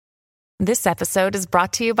This episode is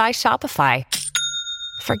brought to you by Shopify.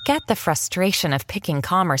 Forget the frustration of picking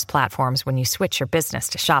commerce platforms when you switch your business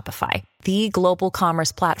to Shopify, the global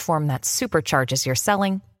commerce platform that supercharges your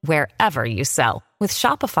selling wherever you sell. With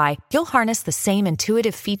Shopify, you'll harness the same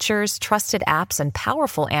intuitive features, trusted apps, and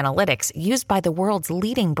powerful analytics used by the world's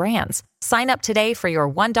leading brands. Sign up today for your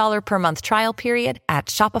 $1 per month trial period at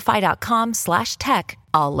shopify.com/tech,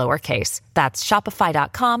 all lowercase. That's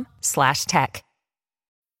shopify.com/tech.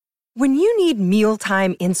 When you need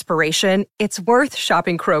mealtime inspiration, it's worth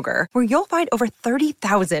shopping Kroger, where you'll find over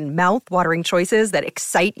 30,000 mouth-watering choices that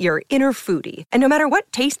excite your inner foodie. And no matter what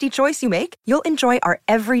tasty choice you make, you'll enjoy our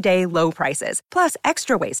everyday low prices, plus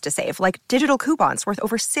extra ways to save, like digital coupons worth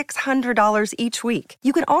over $600 each week.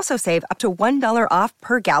 You can also save up to $1 off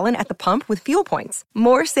per gallon at the pump with fuel points.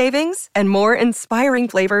 More savings and more inspiring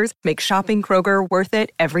flavors make shopping Kroger worth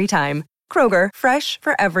it every time. Kroger, fresh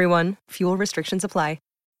for everyone. Fuel restrictions apply.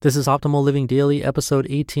 This is Optimal Living Daily, episode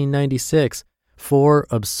 1896, 4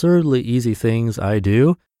 Absurdly Easy Things I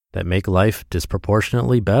Do That Make Life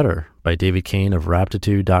Disproportionately Better by David Kane of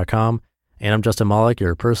Raptitude.com. And I'm Justin Malik,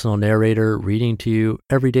 your personal narrator, reading to you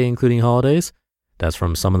every day, including holidays. That's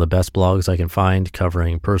from some of the best blogs I can find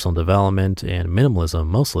covering personal development and minimalism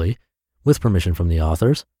mostly, with permission from the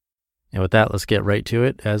authors. And with that, let's get right to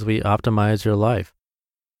it as we optimize your life.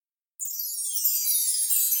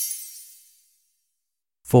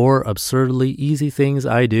 4 Absurdly Easy Things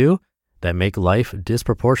I Do That Make Life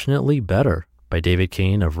Disproportionately Better by David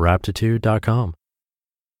Kane of Raptitude.com.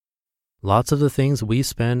 Lots of the things we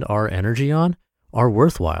spend our energy on are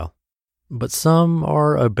worthwhile, but some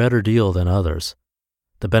are a better deal than others.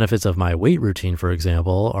 The benefits of my weight routine, for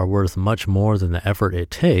example, are worth much more than the effort it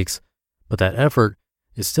takes, but that effort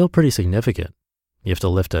is still pretty significant. You have to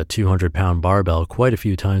lift a 200-pound barbell quite a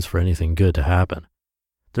few times for anything good to happen.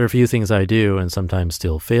 There are a few things I do, and sometimes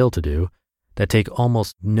still fail to do, that take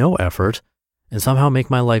almost no effort and somehow make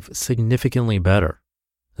my life significantly better.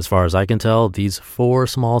 As far as I can tell, these 4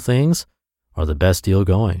 small things are the best deal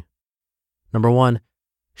going. Number 1,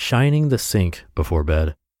 shining the sink before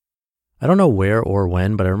bed. I don't know where or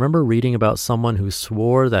when, but I remember reading about someone who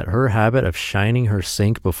swore that her habit of shining her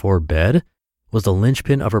sink before bed was the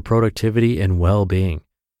linchpin of her productivity and well-being.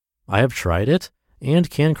 I have tried it and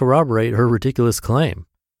can corroborate her ridiculous claim.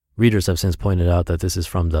 Readers have since pointed out that this is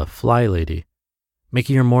from the Fly Lady.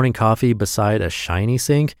 Making your morning coffee beside a shiny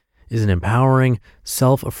sink is an empowering,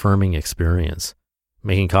 self-affirming experience.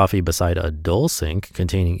 Making coffee beside a dull sink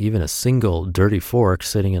containing even a single dirty fork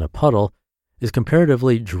sitting in a puddle is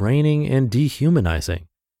comparatively draining and dehumanizing.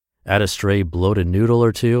 Add a stray bloated noodle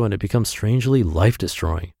or two and it becomes strangely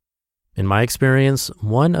life-destroying. In my experience,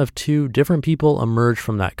 1 of 2 different people emerge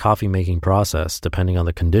from that coffee-making process depending on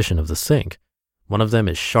the condition of the sink. One of them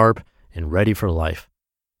is sharp and ready for life.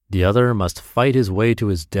 The other must fight his way to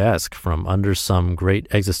his desk from under some great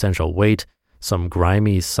existential weight, some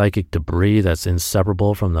grimy psychic debris that's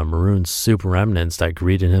inseparable from the maroon soup remnants that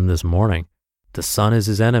greeted him this morning. The sun is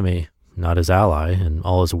his enemy, not his ally, and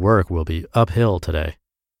all his work will be uphill today.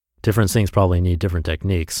 Different sinks probably need different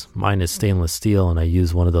techniques. Mine is stainless steel, and I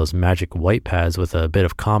use one of those magic wipe pads with a bit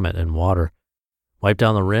of Comet and water. Wipe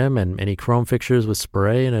down the rim and any chrome fixtures with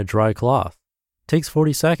spray and a dry cloth. Takes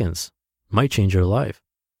 40 seconds. Might change your life.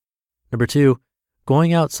 Number 2,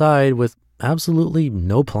 going outside with absolutely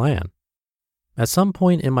no plan. At some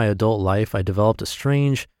point in my adult life, I developed a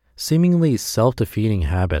strange, seemingly self-defeating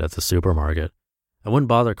habit at the supermarket. I wouldn't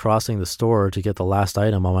bother crossing the store to get the last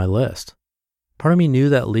item on my list. Part of me knew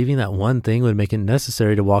that leaving that one thing would make it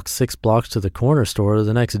necessary to walk 6 blocks to the corner store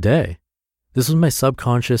the next day. This was my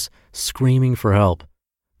subconscious screaming for help.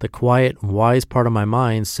 The quiet, wise part of my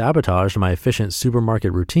mind sabotaged my efficient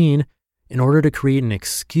supermarket routine in order to create an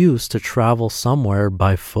excuse to travel somewhere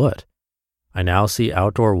by foot. I now see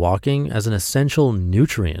outdoor walking as an essential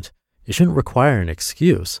nutrient. It shouldn't require an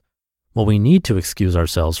excuse. What we need to excuse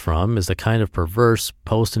ourselves from is the kind of perverse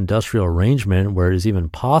post-industrial arrangement where it is even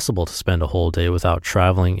possible to spend a whole day without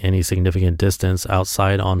traveling any significant distance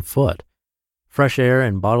outside on foot. Fresh air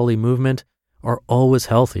and bodily movement are always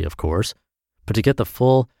healthy, of course, but to get the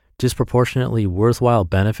full, disproportionately worthwhile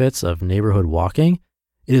benefits of neighborhood walking,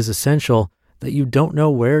 it is essential that you don't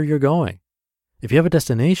know where you're going. If you have a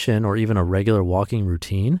destination or even a regular walking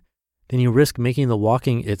routine, then you risk making the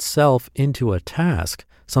walking itself into a task,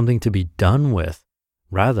 something to be done with,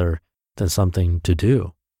 rather than something to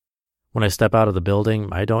do. When I step out of the building,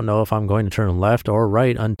 I don't know if I'm going to turn left or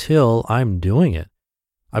right until I'm doing it.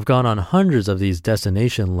 I've gone on hundreds of these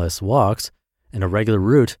destination-less walks, and a regular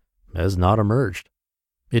route has not emerged.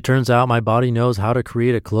 It turns out my body knows how to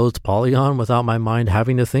create a closed polygon without my mind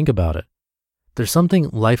having to think about it. There's something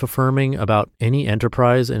life-affirming about any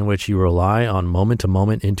enterprise in which you rely on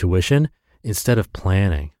moment-to-moment intuition instead of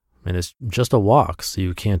planning, and it's just a walk, so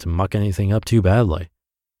you can't muck anything up too badly.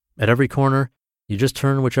 At every corner, you just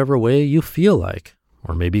turn whichever way you feel like,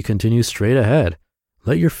 or maybe continue straight ahead.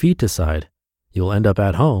 Let your feet decide. You'll end up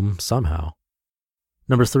at home somehow.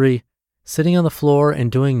 Number 3, sitting on the floor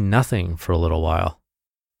and doing nothing for a little while.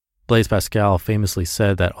 Blaise Pascal famously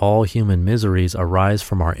said that all human miseries arise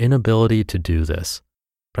from our inability to do this.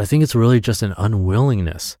 But I think it's really just an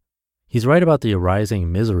unwillingness. He's right about the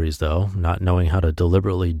arising miseries, though. Not knowing how to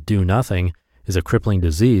deliberately do nothing is a crippling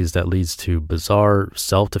disease that leads to bizarre,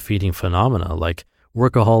 self-defeating phenomena like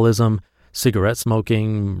workaholism, cigarette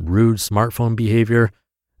smoking, rude smartphone behavior,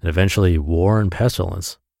 and eventually war and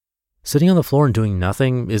pestilence. Sitting on the floor and doing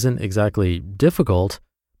nothing isn't exactly difficult,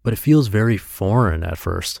 but it feels very foreign at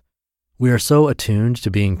first. We are so attuned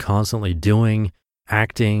to being constantly doing,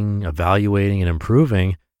 acting, evaluating, and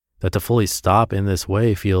improving that to fully stop in this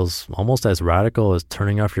way feels almost as radical as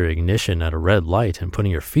turning off your ignition at a red light and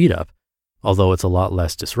putting your feet up, although it's a lot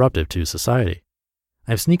less disruptive to society.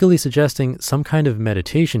 I'm sneakily suggesting some kind of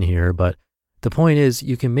meditation here, but the point is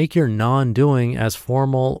you can make your non-doing as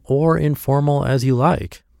formal or informal as you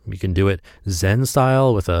like. You can do it Zen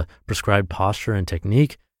style with a prescribed posture and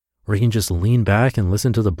technique, or you can just lean back and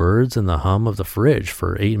listen to the birds and the hum of the fridge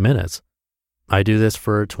for 8 minutes. I do this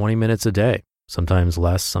for 20 minutes a day, sometimes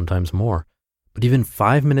less, sometimes more. But even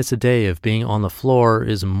 5 minutes a day of being on the floor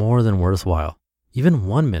is more than worthwhile. Even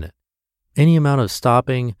 1 minute. Any amount of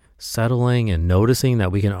stopping, settling, and noticing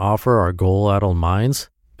that we can offer our goal-addled minds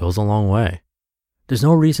goes a long way. There's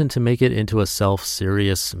no reason to make it into a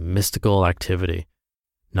self-serious, mystical activity.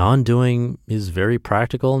 Non-doing is very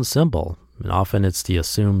practical and simple, and often it's the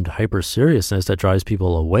assumed hyper-seriousness that drives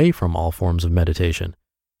people away from all forms of meditation.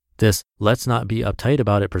 This let's not be uptight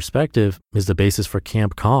about it perspective is the basis for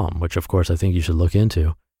Camp Calm, which of course I think you should look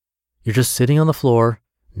into. You're just sitting on the floor,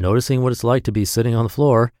 noticing what it's like to be sitting on the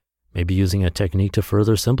floor, maybe using a technique to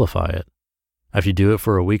further simplify it. If you do it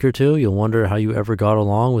for a week or two, you'll wonder how you ever got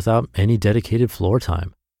along without any dedicated floor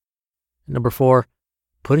time. Number 4,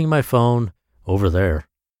 putting my phone over there.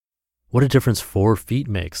 What a difference 4 feet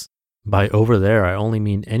makes. By over there, I only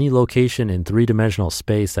mean any location in 3-dimensional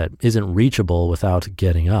space that isn't reachable without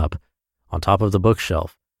getting up. On top of the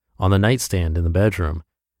bookshelf, on the nightstand in the bedroom,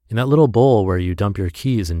 in that little bowl where you dump your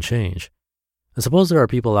keys and change. I suppose there are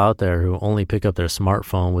people out there who only pick up their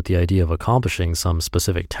smartphone with the idea of accomplishing some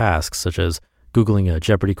specific tasks, such as Googling a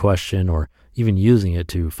Jeopardy question or even using it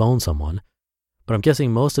to phone someone. But I'm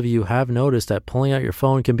guessing most of you have noticed that pulling out your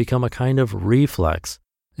phone can become a kind of reflex,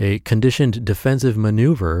 a conditioned defensive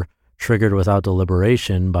maneuver triggered without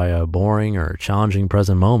deliberation by a boring or challenging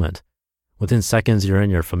present moment. Within seconds, you're in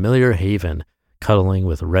your familiar haven, cuddling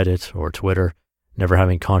with Reddit or Twitter, never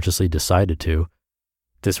having consciously decided to.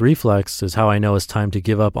 This reflex is how I know it's time to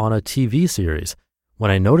give up on a TV series. When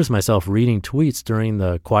I notice myself reading tweets during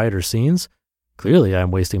the quieter scenes, clearly I'm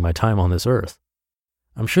wasting my time on this earth.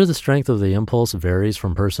 I'm sure the strength of the impulse varies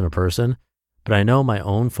from person to person, but I know my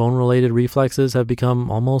own phone-related reflexes have become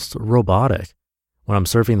almost robotic. When I'm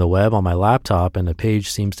surfing the web on my laptop and a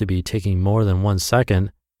page seems to be taking more than 1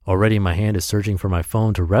 second, already my hand is searching for my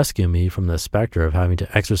phone to rescue me from the specter of having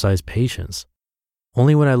to exercise patience.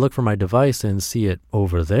 Only when I look for my device and see it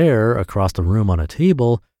over there across the room on a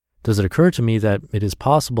table does it occur to me that it is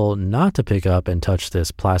possible not to pick up and touch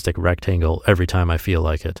this plastic rectangle every time I feel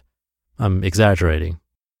like it. I'm exaggerating,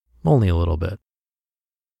 only a little bit.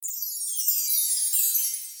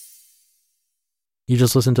 You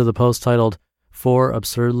just listened to the post titled, 4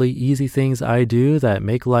 Absurdly Easy Things I Do That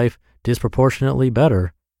Make Life Disproportionately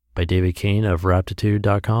Better by David Kane of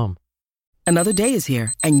Raptitude.com. Another day is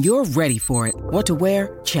here, and you're ready for it. What to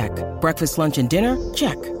wear? Check. Breakfast, lunch, and dinner?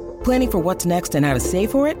 Check. Planning for what's next and how to save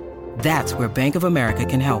for it? That's where Bank of America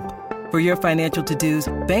can help. For your financial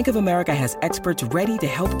to-dos, Bank of America has experts ready to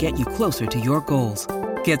help get you closer to your goals.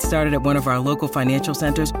 Get started at one of our local financial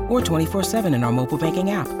centers or 24/7 in our mobile banking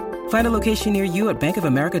app. Find a location near you at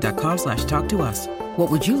bankofamerica.com/talktous. What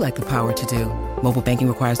would you like the power to do? Mobile banking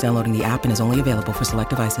requires downloading the app and is only available for select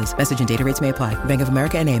devices. Message and data rates may apply. Bank of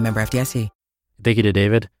America N.A., member FDIC. Thank you to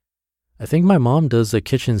David. I think my mom does the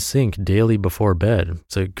kitchen sink daily before bed.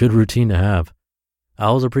 It's a good routine to have. I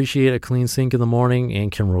always appreciate a clean sink in the morning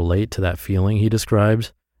and can relate to that feeling he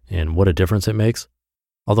described and what a difference it makes.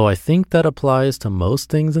 Although I think that applies to most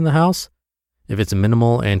things in the house. If it's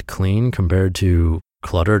minimal and clean compared to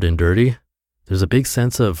cluttered and dirty, there's a big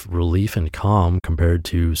sense of relief and calm compared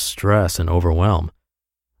to stress and overwhelm.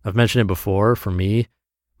 I've mentioned it before, for me,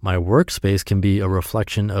 my workspace can be a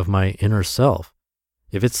reflection of my inner self.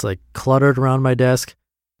 If it's like cluttered around my desk,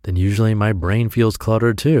 then usually my brain feels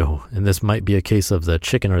cluttered too. And this might be a case of the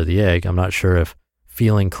chicken or the egg. I'm not sure if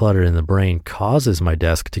feeling cluttered in the brain causes my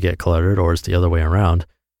desk to get cluttered or it's the other way around.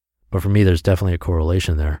 But for me, there's definitely a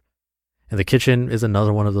correlation there. And the kitchen is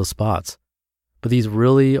another one of those spots. But these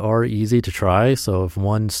really are easy to try. So if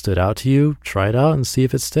one stood out to you, try it out and see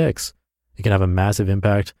if it sticks. It can have a massive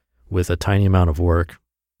impact with a tiny amount of work,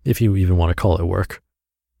 if you even want to call it work.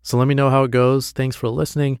 So let me know how it goes. Thanks for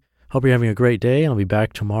listening. Hope you're having a great day. I'll be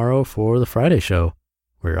back tomorrow for the Friday show,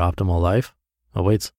 where your optimal life awaits.